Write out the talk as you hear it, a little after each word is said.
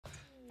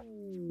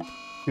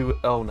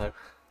Oh no.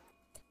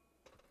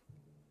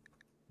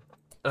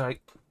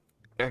 Alright.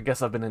 I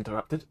guess I've been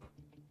interrupted.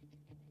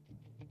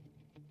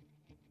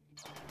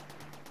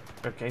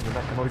 Okay, the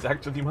mechanoids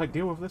actually might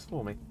deal with this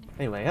for me.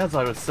 Anyway, as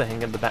I was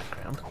saying in the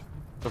background,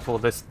 before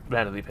this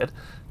randomly appeared,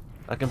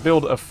 I can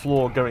build a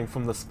floor going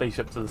from the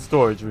spaceship to the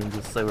storage room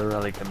just so we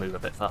really can move a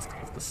bit faster,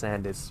 because the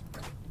sand is,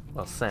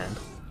 well, sand.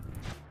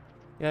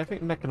 Yeah, I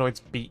think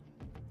mechanoids beat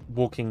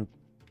walking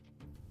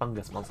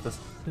fungus monsters.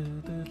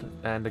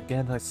 And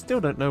again, I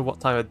still don't know what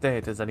time of day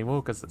it is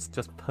anymore, because it's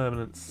just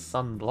permanent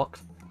sun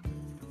blocked.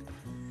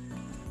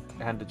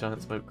 And a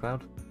giant smoke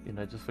cloud, you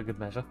know, just for good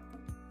measure.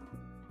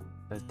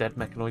 There's dead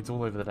mechanoids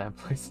all over the damn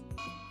place.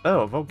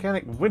 Oh,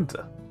 volcanic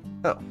winter.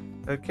 Oh,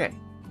 okay.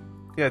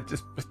 Yeah,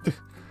 just...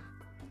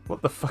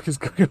 what the fuck is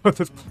going on with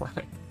this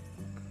planet?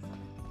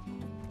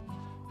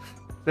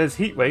 There's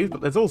heat waves,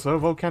 but there's also a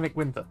volcanic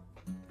winter.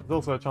 There's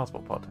also a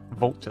transport pod.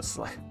 Vulture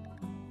Slayer.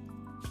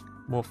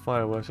 More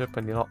fire worship,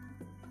 and you're not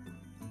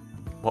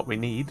what we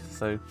need,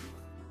 so...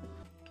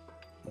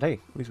 Hey,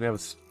 at least we have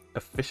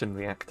a fission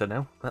reactor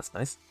now. That's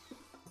nice.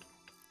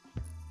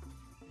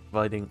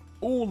 Providing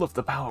all of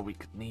the power we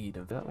could need.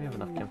 In fact, we have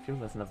enough chem fuel.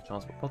 There's another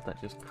transport pod that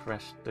just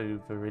crashed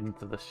over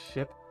into the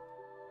ship.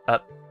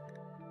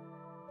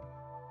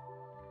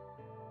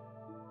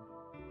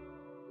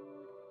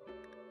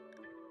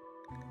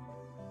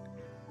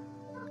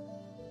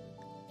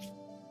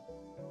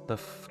 The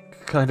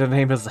kind of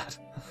name is that?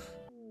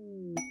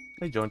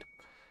 They joined.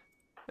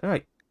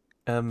 Alright.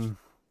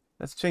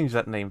 Let's change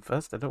that name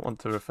first. I don't want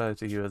to refer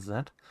to you as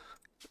that.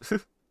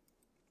 Let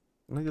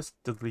me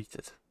just delete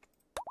it.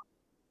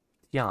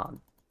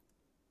 Yarn.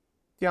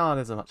 Yarn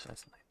is a much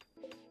nicer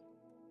name.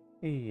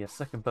 Hey, a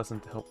second person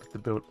to help with the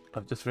build.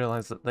 I've just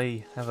realised that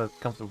they have a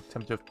comfortable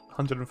temperature of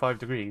 105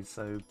 degrees,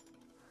 so...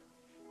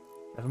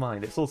 Never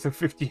mind, it's also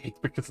 58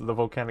 because of the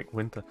volcanic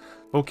winter.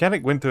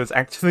 Volcanic winter is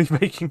actually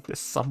making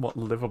this somewhat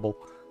livable.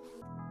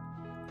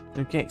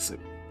 Okay, so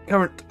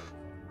current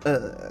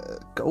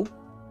goal.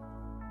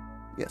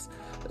 Yes.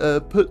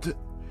 Put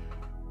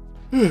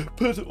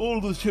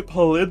all the ship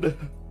hull in.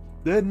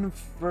 Then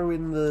throw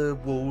in the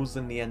walls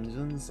and the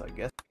engines, I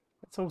guess.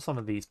 Let's haul some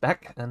of these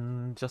back,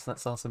 and just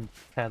let's ask them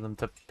to tear them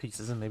to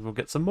pieces, and maybe we'll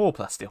get some more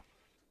plasteel.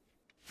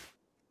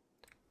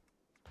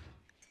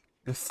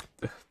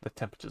 The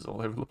temperature's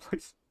all over the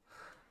place.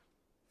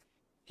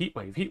 Heat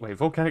wave,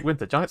 volcanic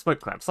winter, giant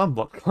smoke cloud,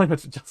 sunblock,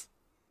 climate adjustment.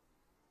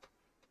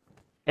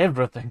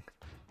 Everything.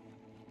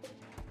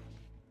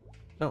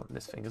 Oh, and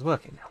this thing is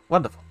working now.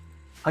 Wonderful.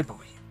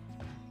 Hyperwave.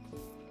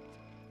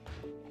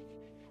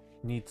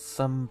 Need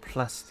some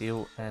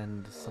plasteel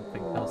and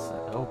something else.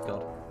 Oh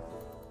god.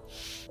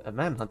 A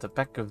manhunter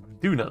pack of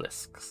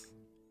Dunalisks.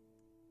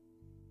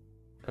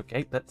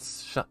 Okay,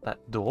 let's shut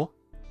that door.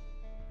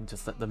 And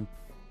just let them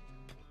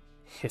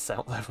hiss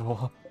out there for a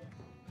while.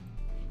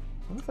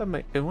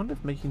 I wonder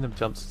if making them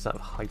jumpsuits out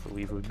of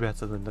hyperweave would be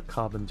better than the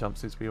carbon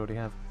jumpsuits we already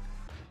have.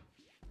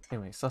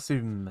 Anyway,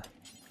 Sassoon.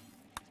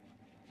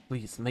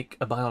 Please make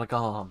a bionic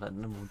arm,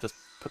 and we'll just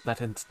put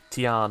that into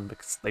Tian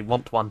because they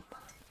want one.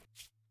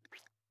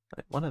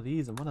 Right, one of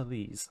these and one of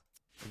these.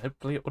 And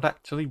hopefully it would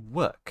actually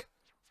work.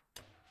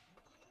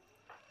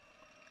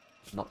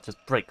 Not just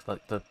break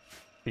like the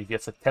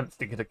previous attempts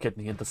to get a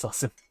kidney into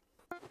Sassoon.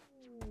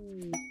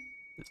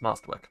 It's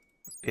masterwork.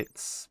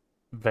 It's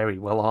very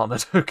well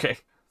armoured, okay.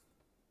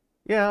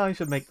 Yeah, I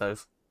should make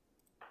those.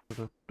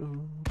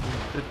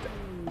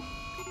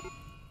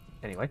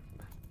 Anyway.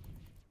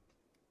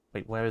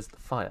 Wait, where is the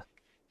fire?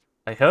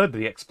 I heard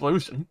the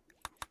explosion.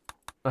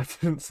 I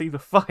didn't see the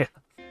fire.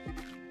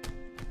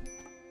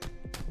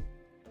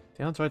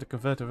 Tian tried to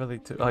convert a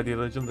relic to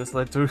idealism. This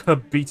led to her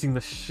beating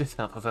the shit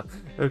out of her.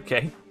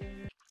 Okay.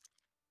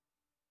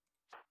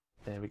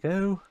 There we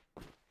go.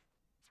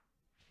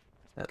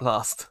 At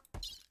last.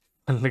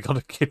 Finally got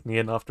a kidney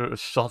in after it was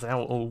shot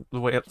out all the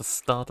way at the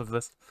start of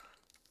this.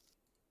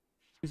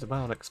 Use a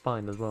bionic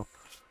spine as well.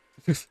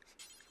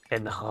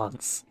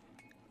 Enhance.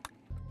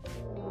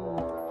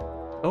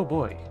 Oh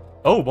boy.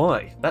 Oh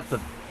boy.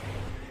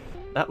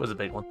 That was a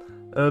big one.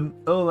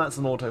 Oh, that's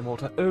an auto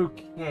mortar.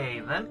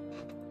 Okay then.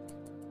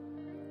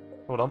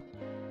 Hold on.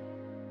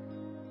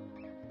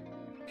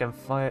 Can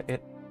fire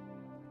it.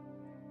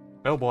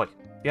 Oh boy.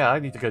 Yeah, I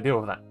need to go deal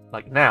with that.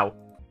 Like now.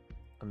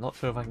 I'm not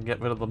sure if I can get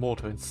rid of the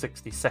mortar in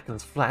 60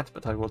 seconds flat,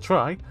 but I will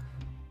try.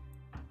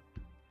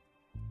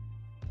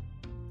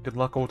 Good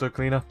luck, auto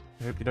cleaner.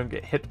 I hope you don't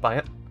get hit by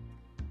it.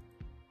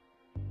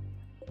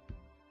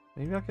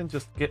 Maybe I can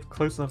just get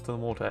close enough to the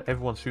mortar,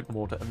 everyone shoot the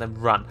mortar, and then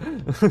run.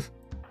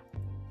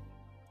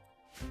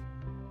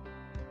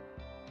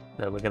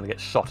 No, we're going to get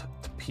shot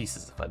to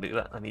pieces if I do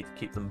that. I need to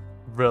keep them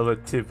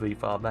relatively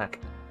far back.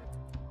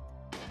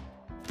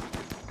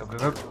 Go, go,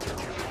 go.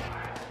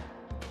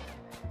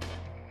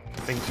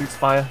 Thing shoots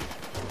fire.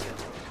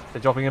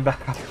 They're dropping him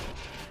back up.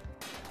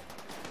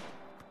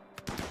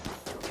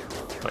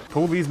 Right,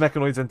 pull these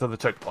mechanoids into the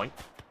choke point.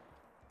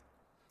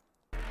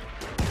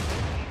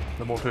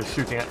 The mortar is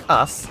shooting at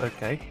us.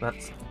 Okay,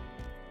 that's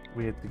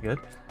weirdly good.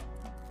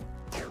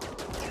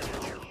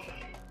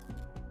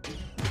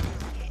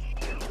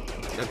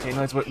 Okay,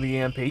 nice work with the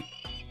EMP.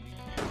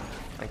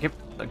 Thank you.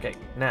 Okay,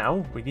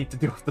 now we need to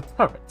deal with the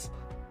turrets.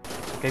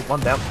 Okay, one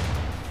down.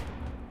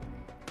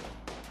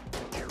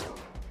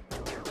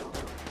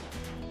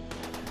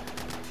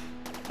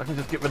 I can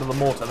just get rid of the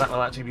mortar, that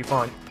will actually be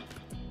fine.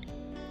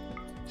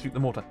 Shoot the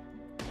mortar.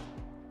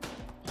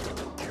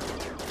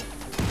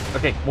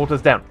 Okay,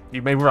 mortar's down.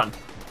 You may run.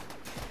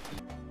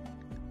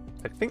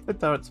 I think the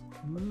turrets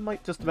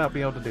might just about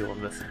be able to deal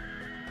with this.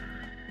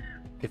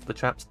 If the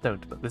traps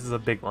don't, but this is a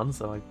big one,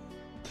 so I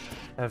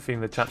have a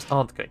feeling the traps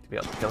aren't going to be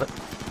able to kill it.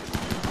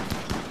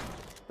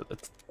 But the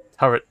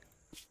turret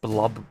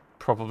blob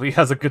probably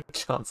has a good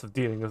chance of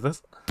dealing with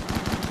this.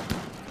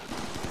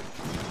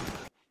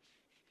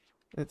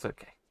 It's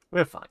okay.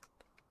 We're fine.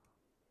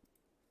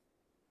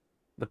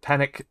 The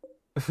panic,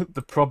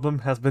 the problem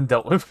has been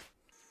dealt with.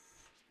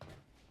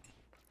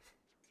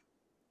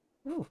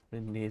 Oh,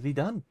 we're nearly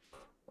done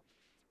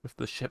with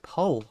the ship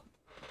hull.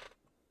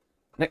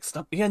 Next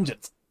up, the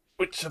engines,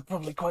 which are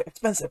probably quite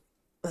expensive.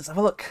 Let's have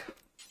a look.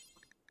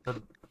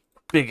 The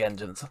big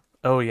engines.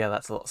 Oh yeah,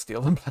 that's a lot of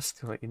steel and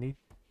plastic that you need.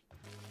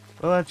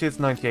 Well, actually it's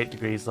 98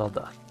 degrees, so I'll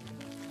die.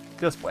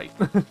 Just wait.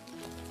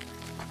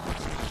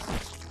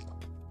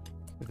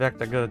 In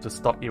fact, I'm gonna just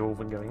stop you all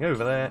from going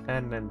over there,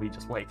 and then we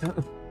just wait.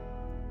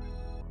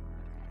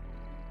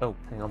 Oh,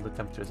 hang on, the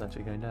temperature is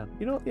actually going down.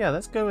 You know what? Yeah,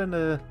 let's go and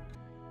right,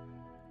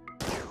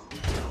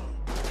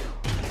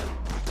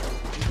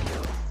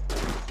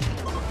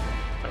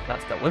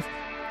 that's dealt with.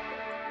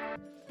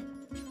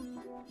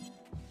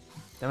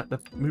 Damn it, they're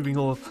moving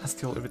all the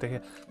plastic over to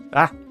here.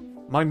 Ah!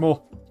 Mine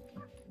more!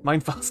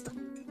 Mine faster!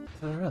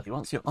 So really,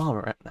 once your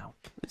armor up now,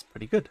 it's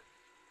pretty good.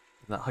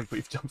 In that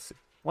Xobidf jumpsuit.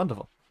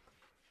 Wonderful.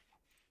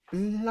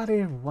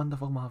 Bloody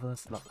wonderful,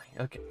 marvellous, lovely.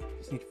 Okay,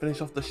 just need to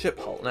finish off the ship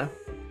hull now.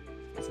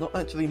 There's not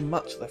actually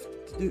much left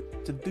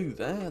to do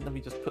there, and then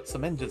we just put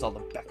some engines on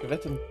the back of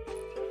it and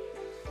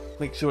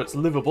make sure it's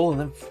livable and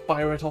then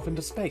fire it off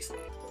into space.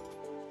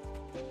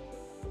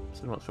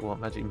 So I'm not sure what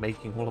I'm actually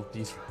making all of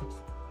these from.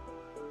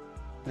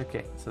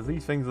 Okay, so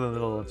these things are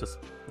little just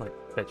like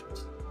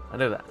vegetables. I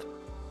know that.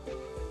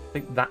 I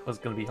think that was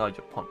going to be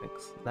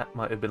hydroponics. That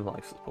might have been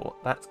life support.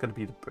 That's going to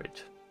be the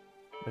bridge.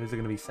 Those are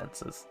going to be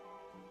sensors.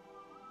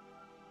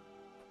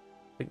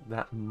 I think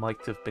that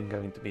might have been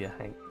going to be a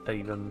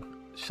Haven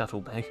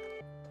shuttle bay.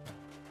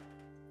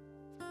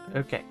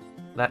 Okay,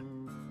 that's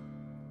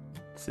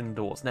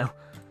indoors now.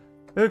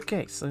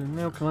 Okay, so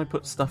now can I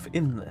put stuff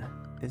in there?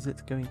 Is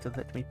it going to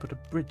let me put a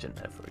bridge in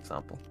there, for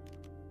example?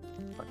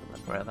 I can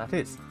remember where that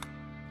is.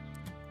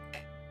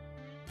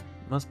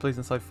 Must place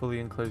inside fully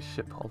enclosed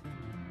ship hull.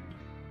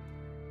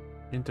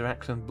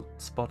 Interaction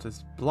spot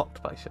is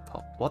blocked by ship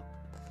hull. What?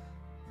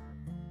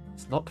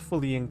 It's not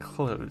fully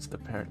enclosed,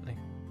 apparently.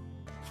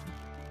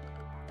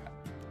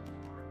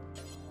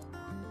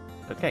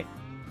 Okay.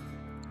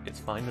 It's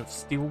fine with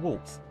steel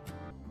walls.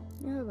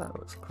 Yeah, that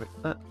looks quick.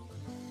 I'm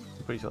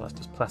pretty sure that's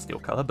just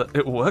plasteel colour, but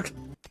it will work.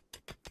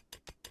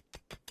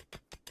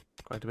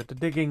 Quite a bit of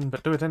digging,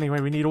 but do it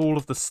anyway. We need all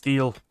of the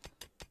steel.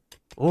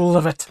 All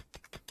of it!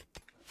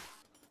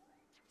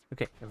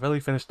 Okay, I've really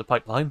finished the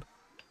pipeline.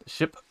 The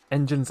ship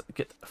engines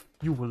get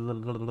fueled.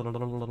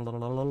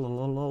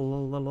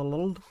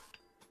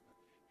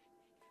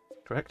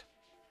 Correct?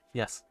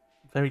 Yes.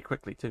 Very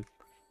quickly, too.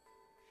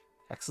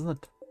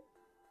 Excellent.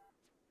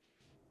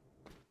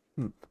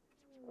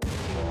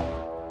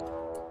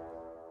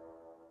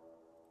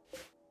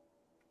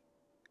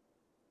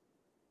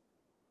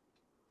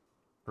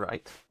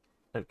 Right.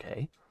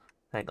 Okay.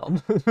 Hang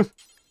on.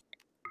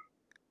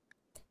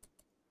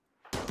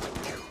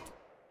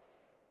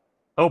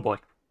 Oh boy.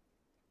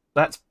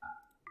 That's...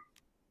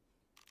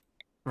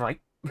 Right.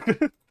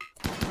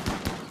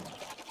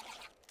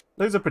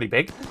 Those are pretty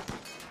big.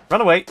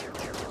 Run away!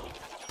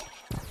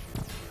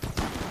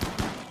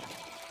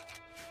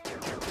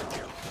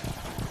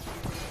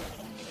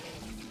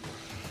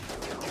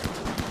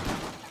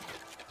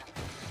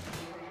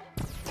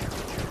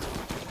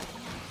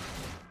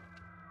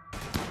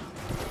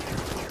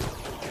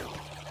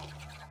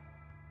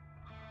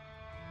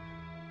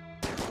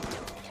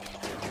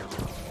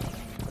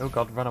 Oh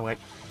god, run away.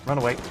 Run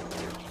away.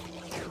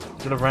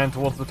 Should have ran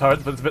towards the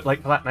turrets, but it's a bit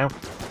late for that now.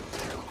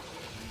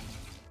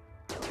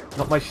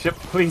 Not my ship,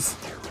 please.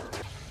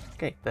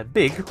 Okay, they're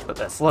big, but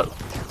they're slow.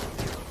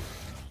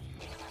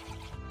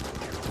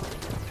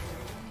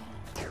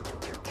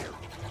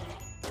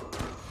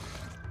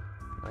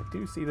 I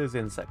do see those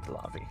insect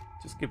larvae.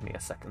 Just give me a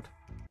second.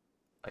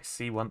 I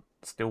see one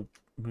still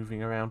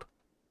moving around.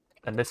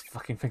 And this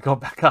fucking thing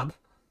got back up.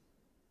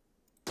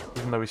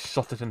 Even though we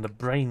shot it in the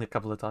brain a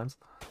couple of times.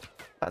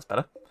 That's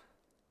better.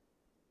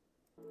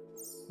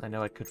 I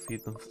know I could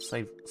feed them for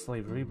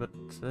slavery, but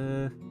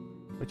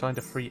we're trying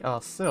to free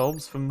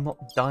ourselves from not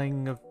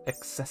dying of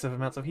excessive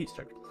amounts of heat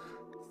stroke.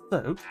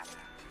 So,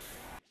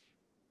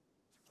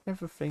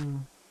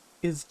 everything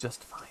is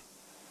just fine.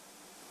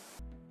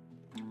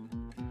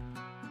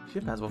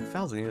 Ship has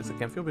 1,000 units of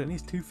chem fuel, but it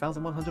needs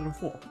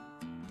 2,104.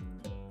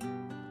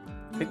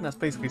 I think that's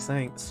basically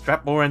saying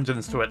strap more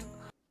engines to it.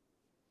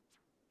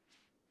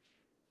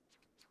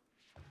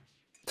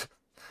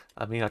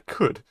 I mean, I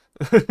could.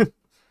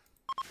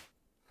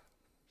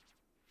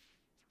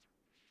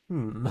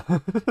 Hmm.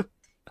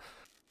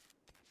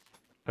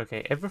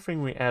 Okay,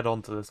 everything we add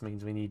on to this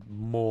means we need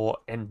more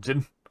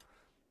engine.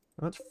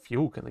 How much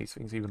fuel can these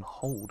things even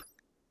hold?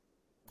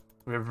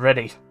 We're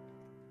ready.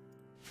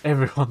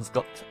 Everyone's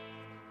got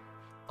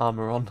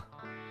armor on.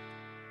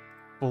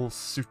 Full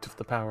suit of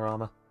the power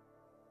armor.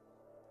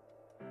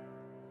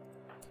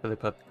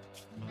 Philippa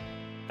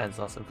and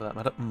Sarsen, for that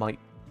matter, might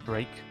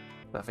break.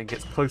 But I think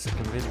it's close, it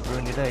can really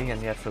ruin your day.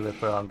 And yeah,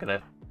 Philippa, I'm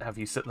gonna have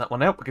you sit that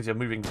one out because you're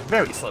moving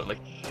very slowly.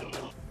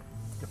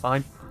 You're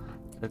fine.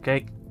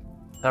 Okay.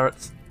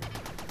 Turrets.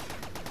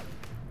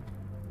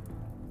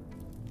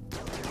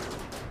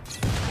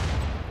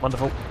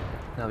 Wonderful.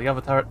 Now the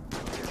other turret.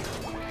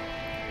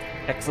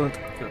 Excellent.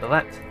 Get rid of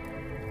that.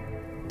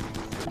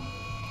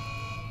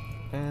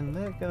 And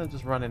they're gonna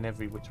just run in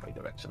every which way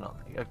direction,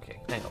 aren't they? Okay,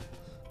 hang on.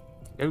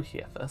 Go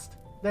here first,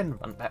 then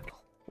run back.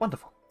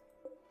 Wonderful.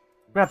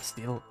 Grab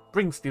steel,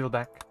 bring steel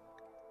back,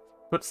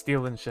 put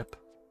steel in ship,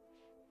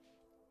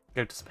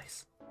 go to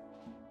space.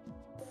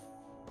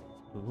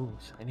 Ooh,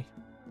 shiny.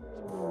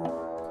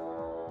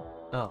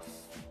 Oh,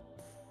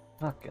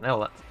 fucking hell,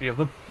 that's a few of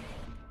them.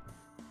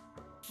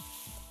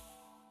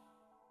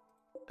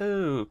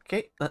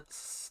 Okay,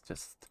 that's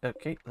just...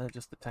 Okay, they're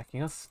just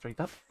attacking us straight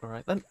up.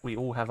 Alright then, we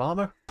all have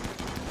armor.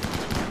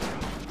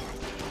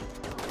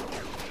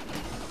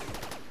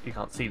 You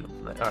can't see them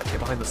from there. Alright, get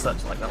behind the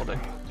searchlight, that'll do.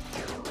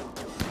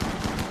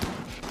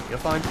 You're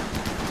fine.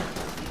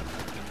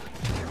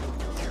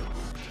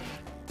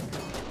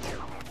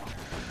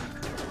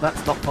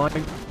 That's not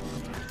fine.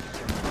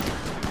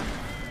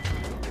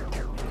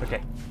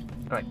 Okay.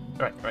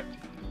 Alright.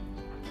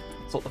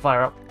 Sort the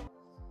fire out.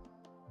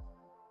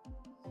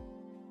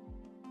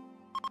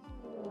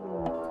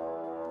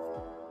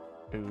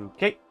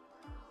 Okay.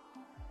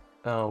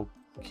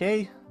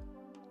 Okay.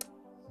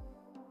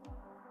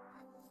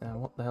 Now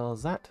what the hell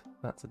is that?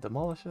 That's a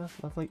demolisher.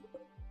 Lovely.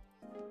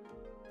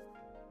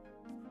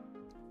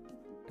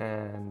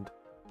 And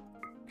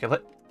kill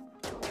it.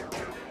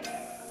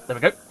 There we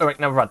go. Alright,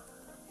 now run.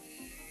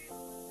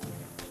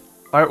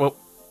 Fire at will.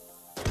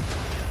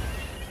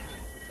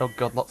 Oh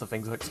god, lots of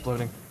things are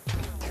exploding.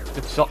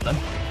 Good shot then.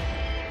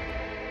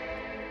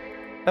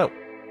 Oh,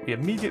 we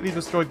immediately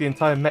destroyed the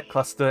entire mech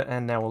cluster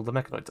and now all the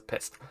mechanoids are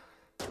pissed.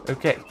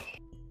 Okay.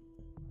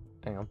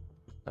 Hang on.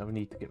 I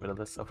need to get rid of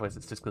this, otherwise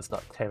it's just going to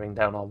start tearing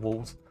down our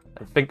walls.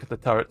 I think the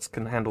turrets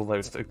can handle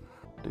those two.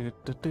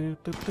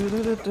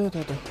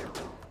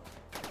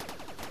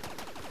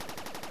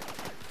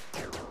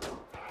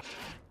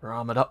 We're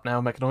armoured up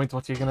now, mechanoids,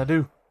 what are you going to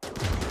do?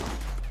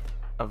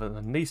 Other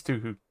than these two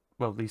who...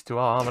 Well, these two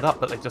are armoured up,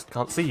 but they just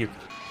can't see you.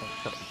 Oh,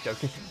 gotta be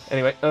joking.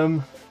 Anyway,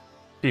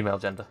 female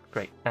gender.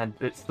 Great. And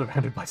it's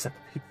surrounded by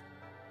centipedes.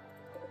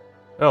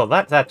 Oh,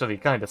 that's actually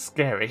kind of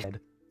scary.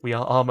 We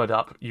are armoured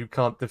up, you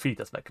can't defeat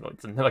us,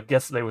 mechanoids. And I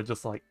guess they were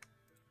just like,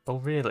 oh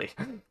really?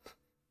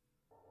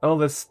 Oh,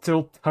 there's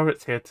still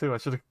turrets here too. I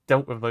should have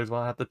dealt with those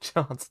while I had the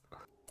chance.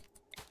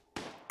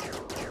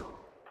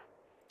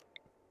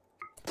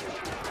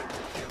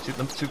 Shoot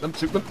them, shoot them,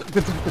 shoot them.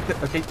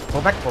 Okay,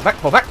 pull back, pull back,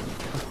 pull back.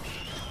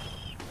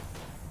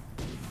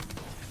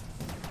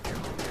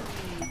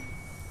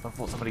 I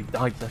thought somebody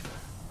died there.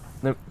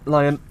 No,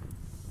 lion.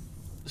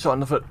 Shot in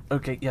the foot.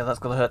 Okay, yeah, that's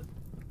gonna hurt.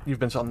 You've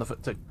been shot in the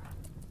foot too.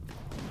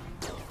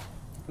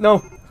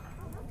 No!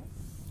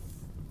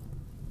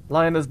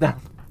 Lion is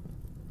down.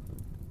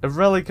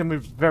 Aurelie can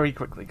move very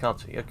quickly, can't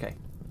she? Okay.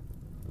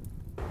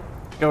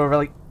 Go,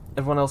 Aurelie.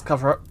 Everyone else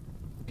cover her.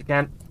 If you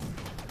can.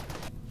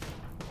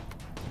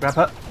 Grab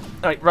her.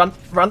 Alright, run,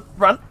 run,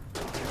 run!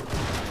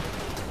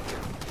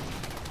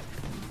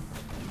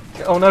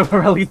 Oh no,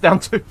 Aurelie's down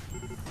too.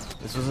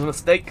 This was a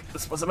mistake.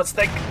 This was a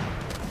mistake.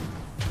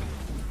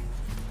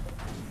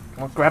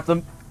 Come on, grab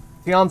them.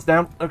 The arm's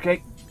down.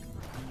 Okay.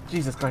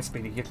 Jesus Christ,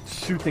 Speedy, you're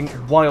shooting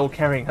while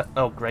carrying her.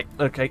 Oh, great.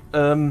 Okay,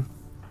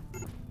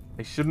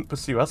 they shouldn't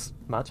pursue us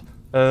much.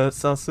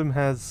 Sarsum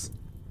has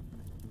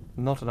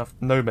not enough.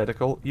 No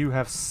medical. You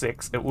have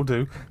 6. It will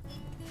do.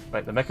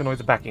 Right, the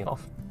mechanoids are backing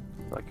off.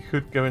 So I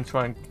could go and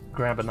try and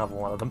grab another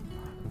one of them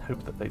and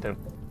hope that they don't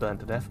burn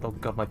to death. Oh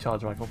god, my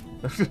charge rifle.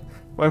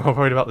 Why am I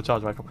worried about the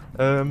charge rifle?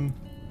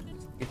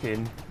 Get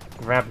in,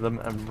 grab them,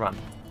 and run.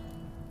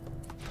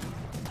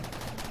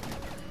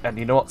 And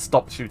you know what?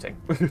 Stop shooting.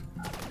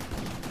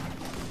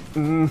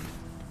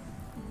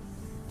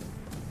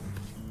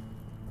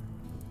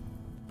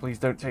 Please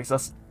don't chase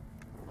us.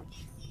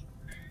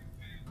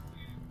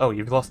 Oh,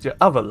 you've lost your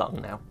other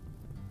lung now.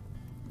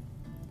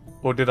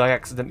 Or did I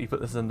accidentally put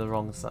this in the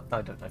wrong side?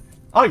 I don't know.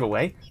 Either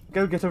way,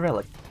 go get a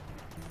relic.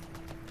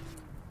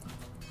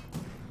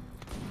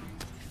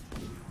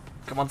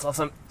 Come on,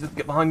 Sarsum. Just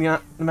get behind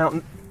the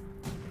mountain.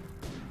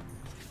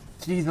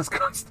 Jesus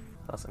Christ.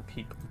 Sarsum,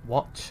 keep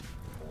watch.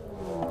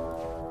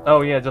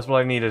 Oh yeah, just what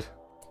I needed.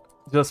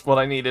 Just what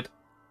I needed.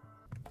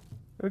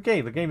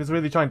 Okay, the game is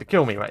really trying to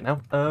kill me right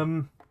now.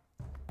 I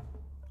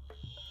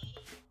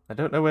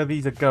don't know where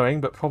these are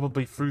going, but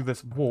probably through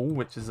this wall,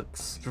 which is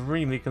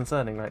extremely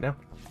concerning right now.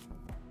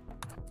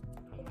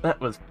 That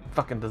was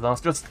fucking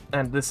disastrous,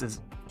 and this is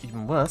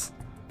even worse.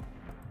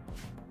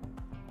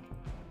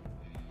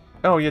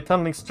 Oh, you're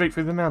tunneling straight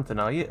through the mountain,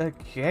 are you?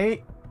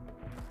 Okay.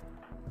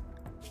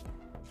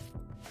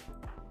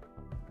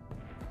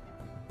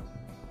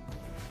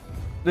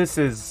 This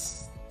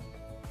is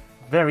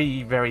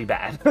very, very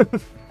bad.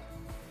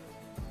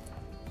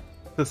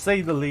 To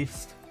say the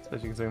least,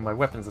 especially considering my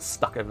weapons are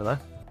stuck over there.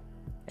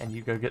 And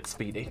you go get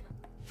Speedy.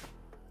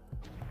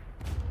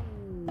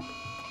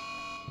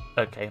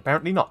 Okay,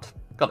 apparently not.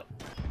 Got it.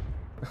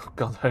 Oh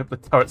god, I hope the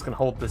turret's can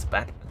hold this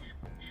back.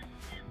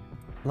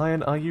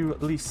 Lion, are you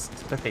at least...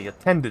 Okay, you're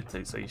tended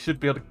to, so you should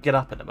be able to get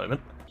up in a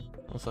moment.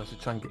 Also, I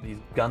should try and get these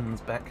guns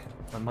back.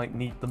 I might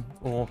need them,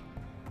 or...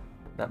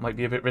 That might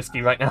be a bit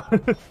risky right now.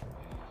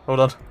 Hold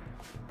on.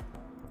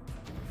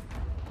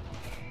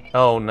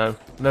 Oh no.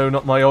 No,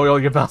 not my oil,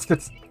 you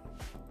bastards.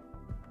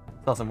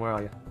 Dawson, where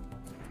are you?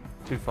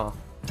 Too far.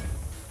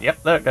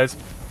 Yep, there it goes.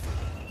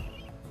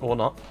 Or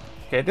not.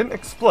 Okay, it didn't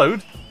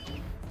explode.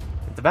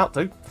 It's about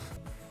to.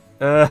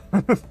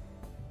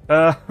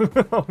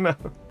 Oh no.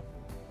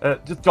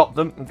 Just drop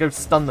them and go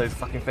stun those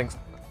fucking things.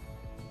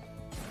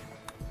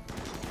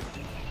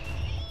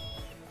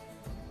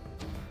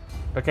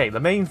 Okay, the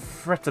main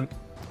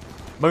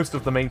most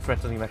of the main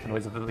threatening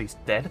mechanoids are at least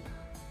dead.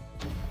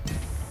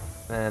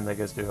 And there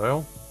goes the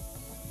oil.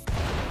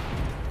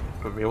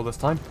 For real this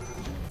time.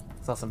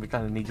 Assassin, we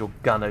kind of need your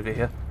gun over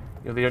here.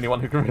 You're the only one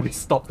who can really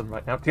stop them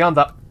right now. Tian's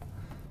up!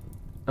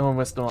 Oh, and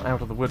we're still not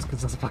out of the woods because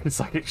there's a fucking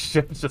psychic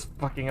ship that's just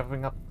fucking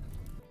everything up.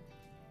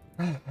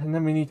 And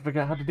then we need to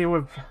figure out how to deal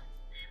with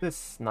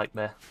this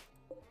nightmare.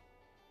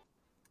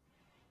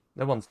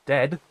 No one's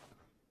dead.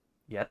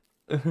 Yet.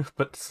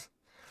 But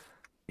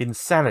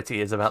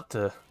insanity is about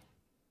to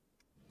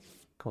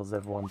cause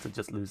everyone to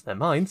just lose their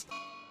minds.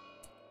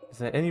 Is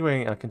there any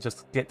way I can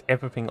just get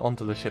everything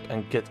onto the ship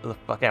and get the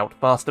fuck out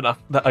fast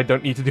enough that I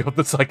don't need to deal with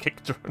the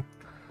psychic drone?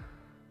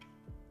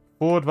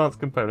 4 advanced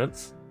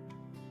components.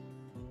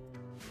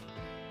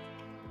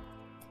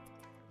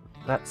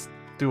 That's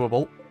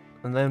doable.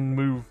 And then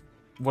move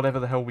whatever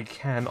the hell we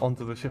can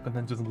onto the ship and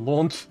then just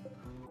launch.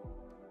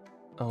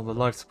 Oh, the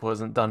life support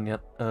isn't done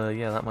yet.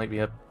 Yeah, that might be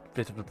a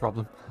bit of a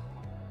problem.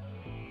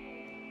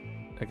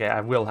 Okay,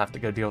 I will have to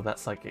go deal with that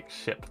psychic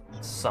ship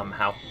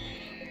somehow.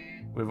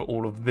 With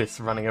all of this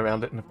running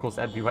around it, and of course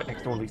that'd be right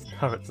next to all these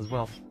turrets as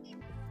well.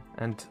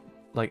 And,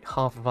 like,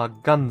 half of our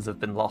guns have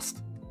been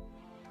lost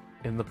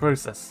in the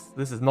process.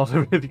 This is not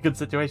a really good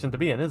situation to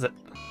be in, is it?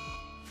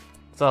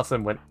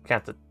 Sarsen went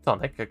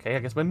catatonic. Okay, I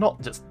guess we're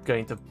not just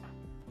going to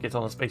get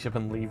on a spaceship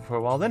and leave for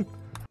a while then.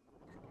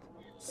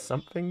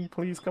 Something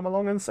please come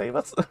along and save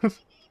us.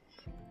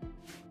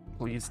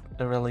 Please,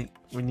 Arelli,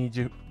 we need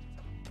you.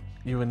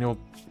 You and your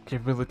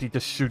capability to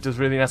shoot is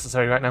really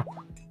necessary right now.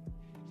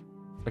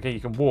 Okay,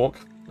 you can walk.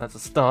 That's a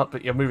start,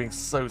 but you're moving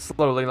so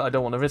slowly that I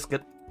don't want to risk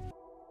it.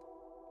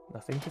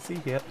 Nothing to see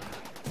here.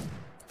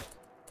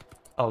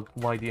 Oh,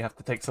 why do you have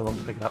to take so long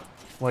to pick it up?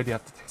 Why do you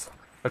have to take so long?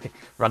 Okay,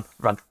 run,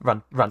 run,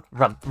 run, run,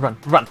 run, run,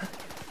 run!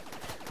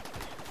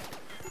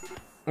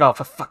 Oh,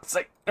 for fuck's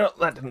sake! Oh,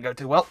 that didn't go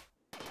too well.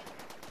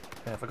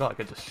 Yeah, I forgot I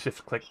could just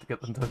shift-click to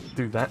get them to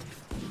do that.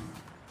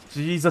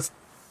 Jesus!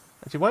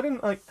 Actually, why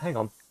didn't I... Hang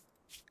on.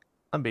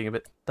 I'm being a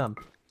bit dumb.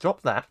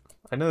 Drop that.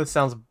 I know this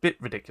sounds a bit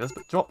ridiculous,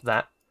 but drop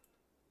that.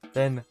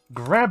 Then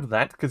grab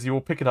that, because you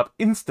will pick it up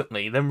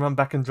instantly, then run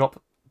back and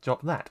drop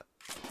that.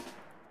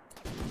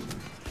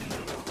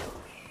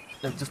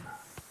 Then just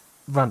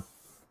run.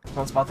 Come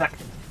on, Spartak.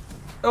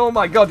 Oh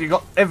my god, you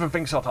got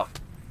everything shot off.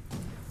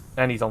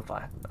 And he's on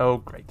fire. Oh,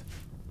 great.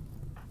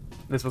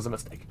 This was a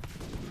mistake.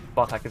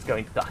 Spartak is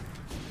going to die.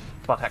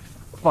 Spartak.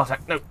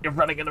 Spartak, no, you're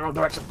running in the wrong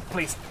direction.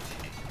 Please.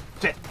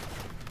 Shit.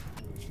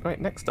 Right,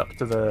 next up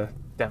to the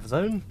Death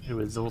Zone, who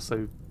is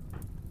also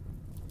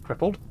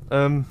crippled.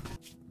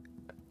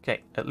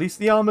 Okay, at least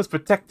the armor's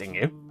protecting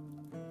you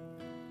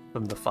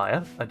from the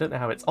fire. I don't know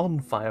how it's on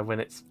fire when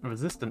it's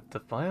resistant to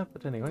fire,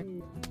 but anyway.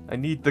 I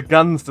need the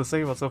guns to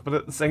save myself, but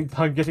at the same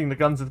time getting the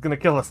guns is gonna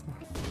kill us.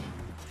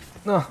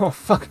 Oh,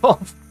 fuck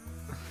off!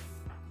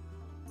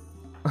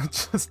 I'm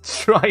just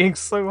trying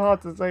so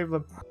hard to save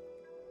them.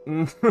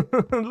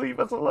 Leave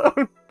us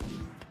alone!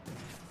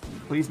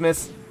 Please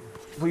miss.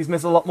 Please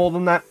miss a lot more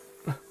than that.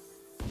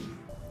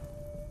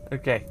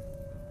 Okay.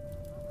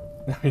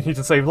 Now we need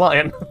to save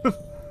Lion.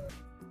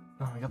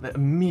 Oh my god, they're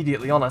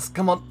immediately on us.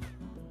 Come on.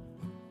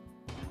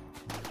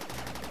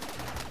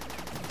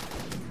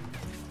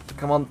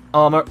 Come on,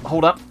 armor,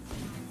 hold up.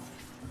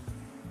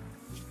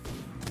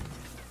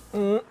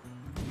 I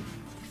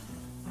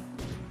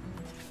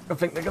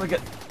think they're gonna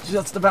get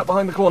just about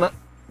behind the corner.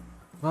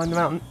 Behind the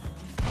mountain.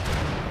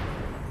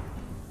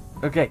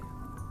 Okay.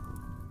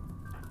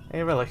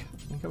 Hey, really? Can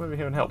you come over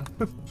here and help?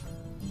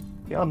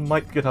 The arm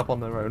might get up on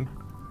their own.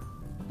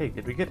 Hey,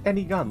 did we get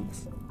any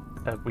guns?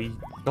 We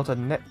got a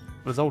net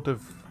result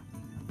of...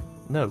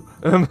 No.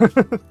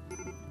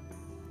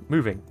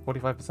 Moving,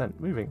 45%.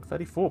 Moving,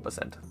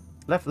 34%.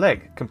 Left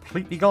leg,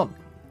 completely gone.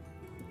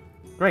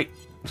 Great.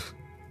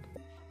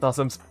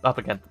 Sarsum's up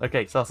again.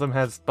 Okay, Sarsum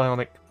has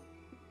bionic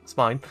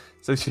spine,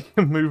 so she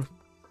can move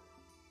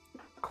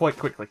quite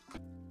quickly.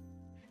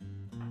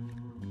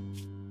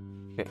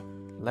 Okay,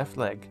 left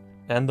leg.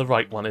 And the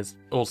right one is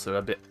also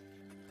a bit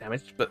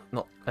damaged, but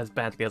not as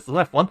badly as the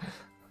left one.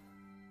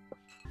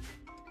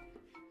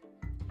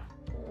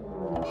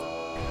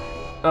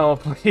 Oh,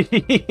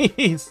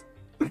 please!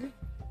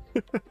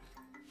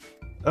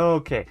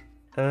 Okay.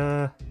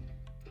 I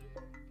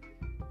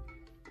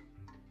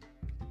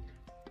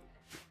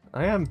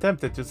am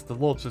tempted just to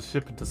launch the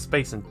ship into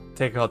space and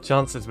take our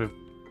chances with,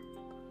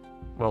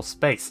 well,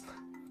 space.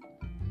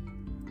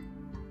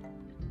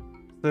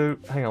 So,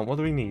 hang on, what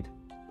do we need?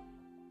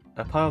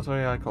 A pilot or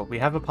AI core. We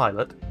have a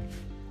pilot.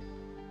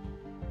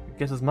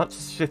 Get as much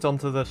shit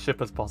onto the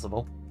ship as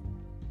possible.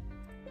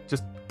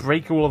 Just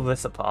break all of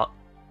this apart.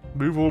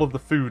 Move all of the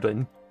food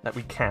in that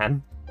we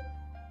can.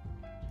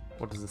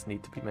 What does this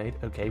need to be made?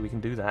 Okay, we can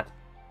do that.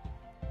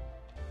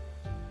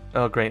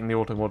 Oh great, and the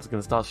auto mod is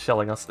going to start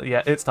shelling us.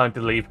 Yeah, it's time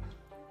to leave.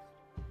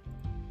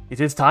 It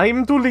is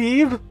time to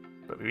leave!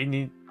 But we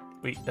need...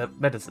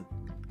 medicine.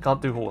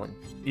 Can't do hauling.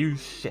 You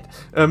shit.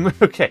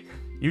 Okay.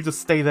 You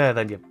just stay there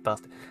then, you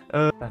bastard.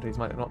 Batteries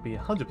might not be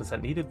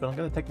 100% needed, but I'm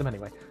going to take them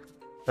anyway.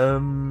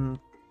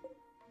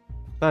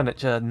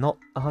 Furniture, not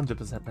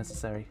 100%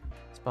 necessary.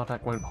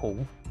 Spartak won't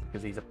haul,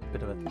 because he's a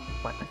bit of a...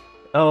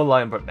 Oh,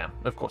 Lion broke down.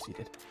 Of course he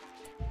did.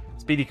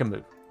 Speedy can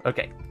move.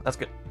 Okay, that's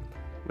good.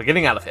 We're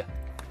getting out of here.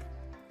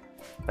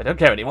 I don't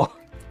care anymore.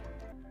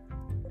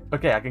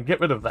 Okay, I can get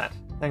rid of that.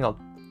 Hang on.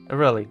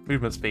 Early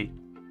movement speed.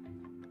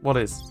 What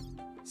is?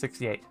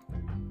 68.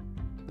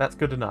 That's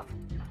good enough.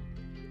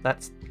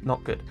 That's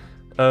not good.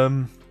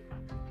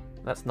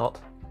 That's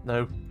not.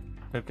 No.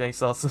 Okay,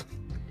 Sarson.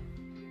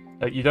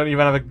 You don't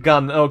even have a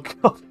gun. Oh,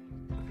 God.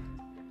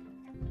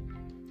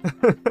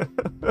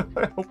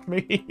 Help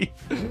me.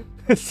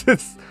 This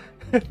is...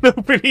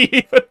 Nobody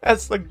even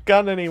has the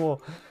gun anymore.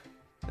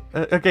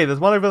 Okay, there's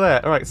one over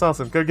there. Alright,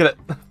 Sarson, go get it.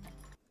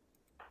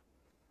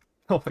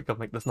 Oh my God,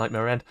 make this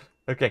nightmare end.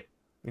 Okay,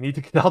 we need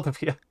to get out of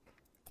here.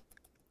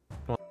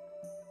 Come on.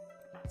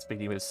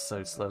 Speedy moves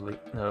so slowly.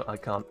 No, I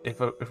can't. If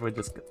we're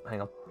just...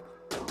 Hang on.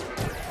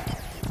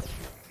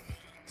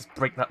 Just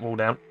break that wall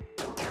down.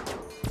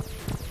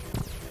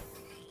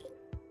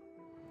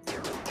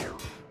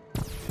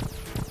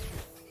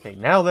 Okay,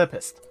 now they're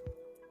pissed.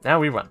 Now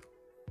we run.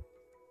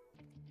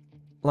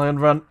 Lion,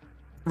 run.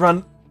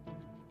 Run!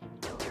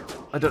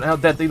 I don't know how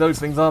deadly those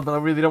things are, but I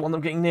really don't want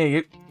them getting near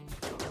you.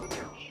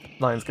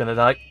 Lion's gonna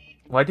die.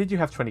 Why did you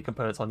have 20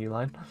 components on you,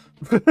 Lion?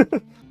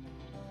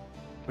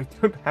 We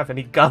don't have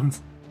any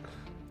guns.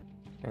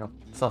 Hang on.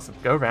 Sarson,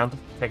 go around.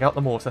 Take out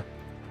the mortar.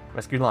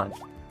 Rescue Lion.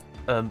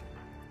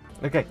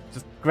 Okay,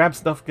 just grab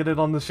stuff, get it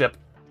on the ship.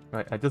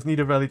 Right, I just need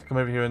Aurelie to come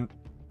over here and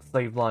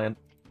save Lion,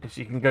 if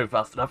she can go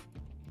fast enough.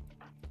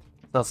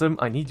 Sarson,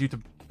 I need you to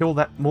kill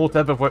that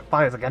mortar before it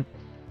fires again.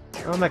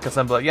 Oh, mech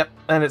assembler, yep,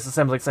 and it's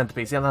assembling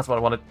centerpiece, yeah, that's what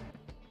I wanted.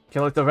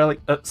 Kill it, Aurelie,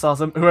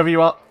 Sarson, whoever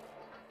you are.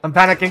 I'm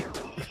panicking.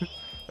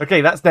 Okay,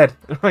 that's dead.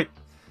 Right,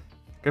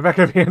 go back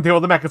over here and deal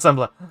with the mech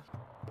assembler.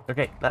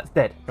 Okay, that's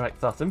dead. Right,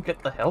 Sarson,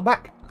 get the hell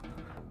back.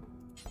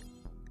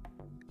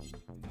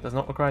 Does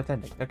not require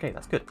tending. Okay,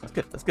 that's good, that's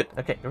good, that's good.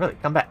 Okay,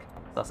 Aurelie, come back.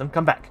 Sarson,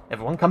 come back.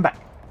 Everyone, come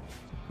back.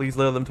 Please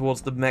lure them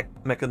towards the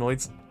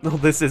mechanoids. Oh,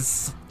 this is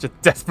such a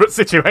desperate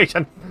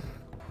situation.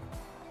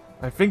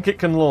 I think it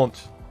can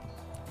launch.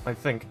 I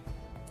think.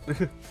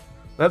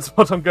 That's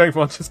what I'm going for.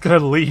 I'm just gonna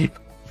leave.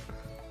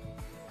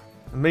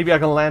 Maybe I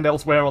can land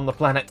elsewhere on the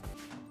planet.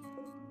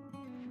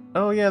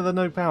 Oh yeah, the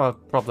no power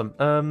problem.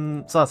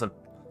 Sarson.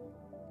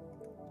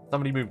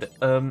 Somebody moved it.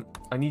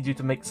 I need you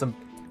to make some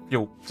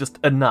fuel. Just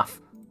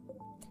enough.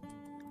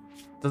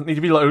 Doesn't need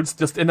to be loads,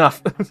 just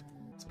enough.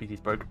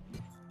 Speedy's broke.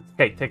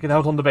 Okay, take it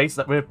out on the base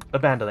that we're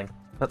abandoning.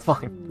 That's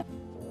fine.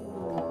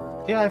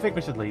 Yeah, I think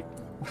we should leave.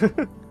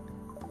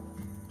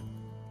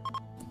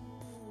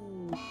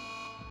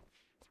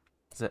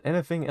 Is there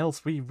anything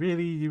else we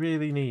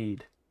really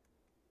need?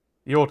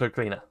 The auto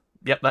cleaner.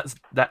 Yep,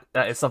 that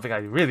is something I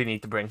really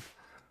need to bring.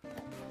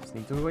 Just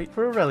need to wait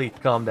for Aurelie to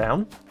calm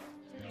down.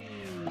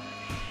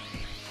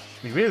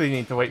 We really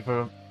need to wait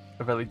for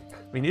Aurelie.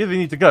 We really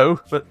need to go,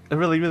 but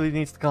Aurelie really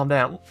needs to calm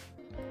down.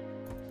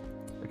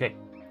 Okay,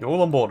 you're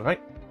all on board,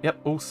 right?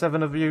 Yep, all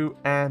 7 of you,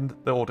 and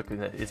the auto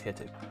cleaner is here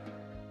too.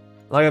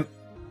 Lion.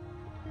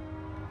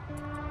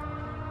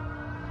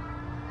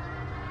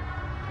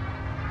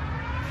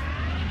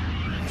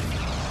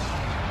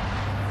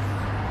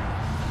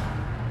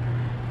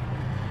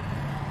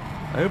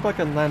 I hope I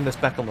can land this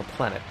back on the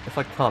planet. If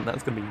I can't,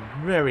 that's going to be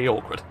very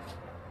awkward.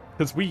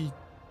 Because we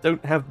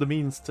don't have the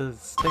means to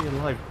stay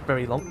alive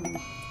very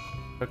long.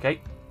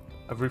 Okay,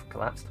 a roof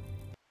collapsed.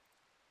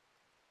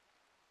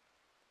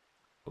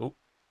 Oh.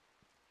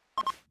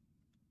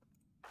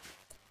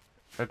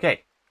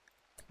 Okay.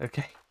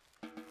 Okay.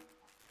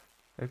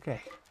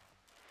 Okay.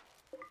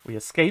 We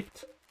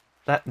escaped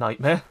that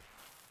nightmare.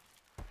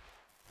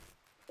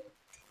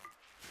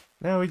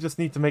 Now we just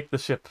need to make the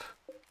ship.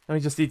 Now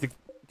we just need to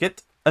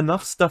get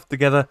enough stuff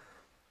together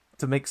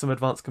to make some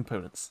advanced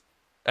components.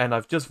 And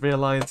I've just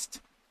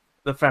realised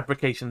the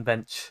fabrication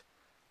bench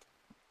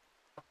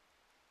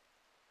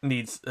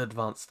needs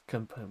advanced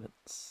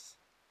components.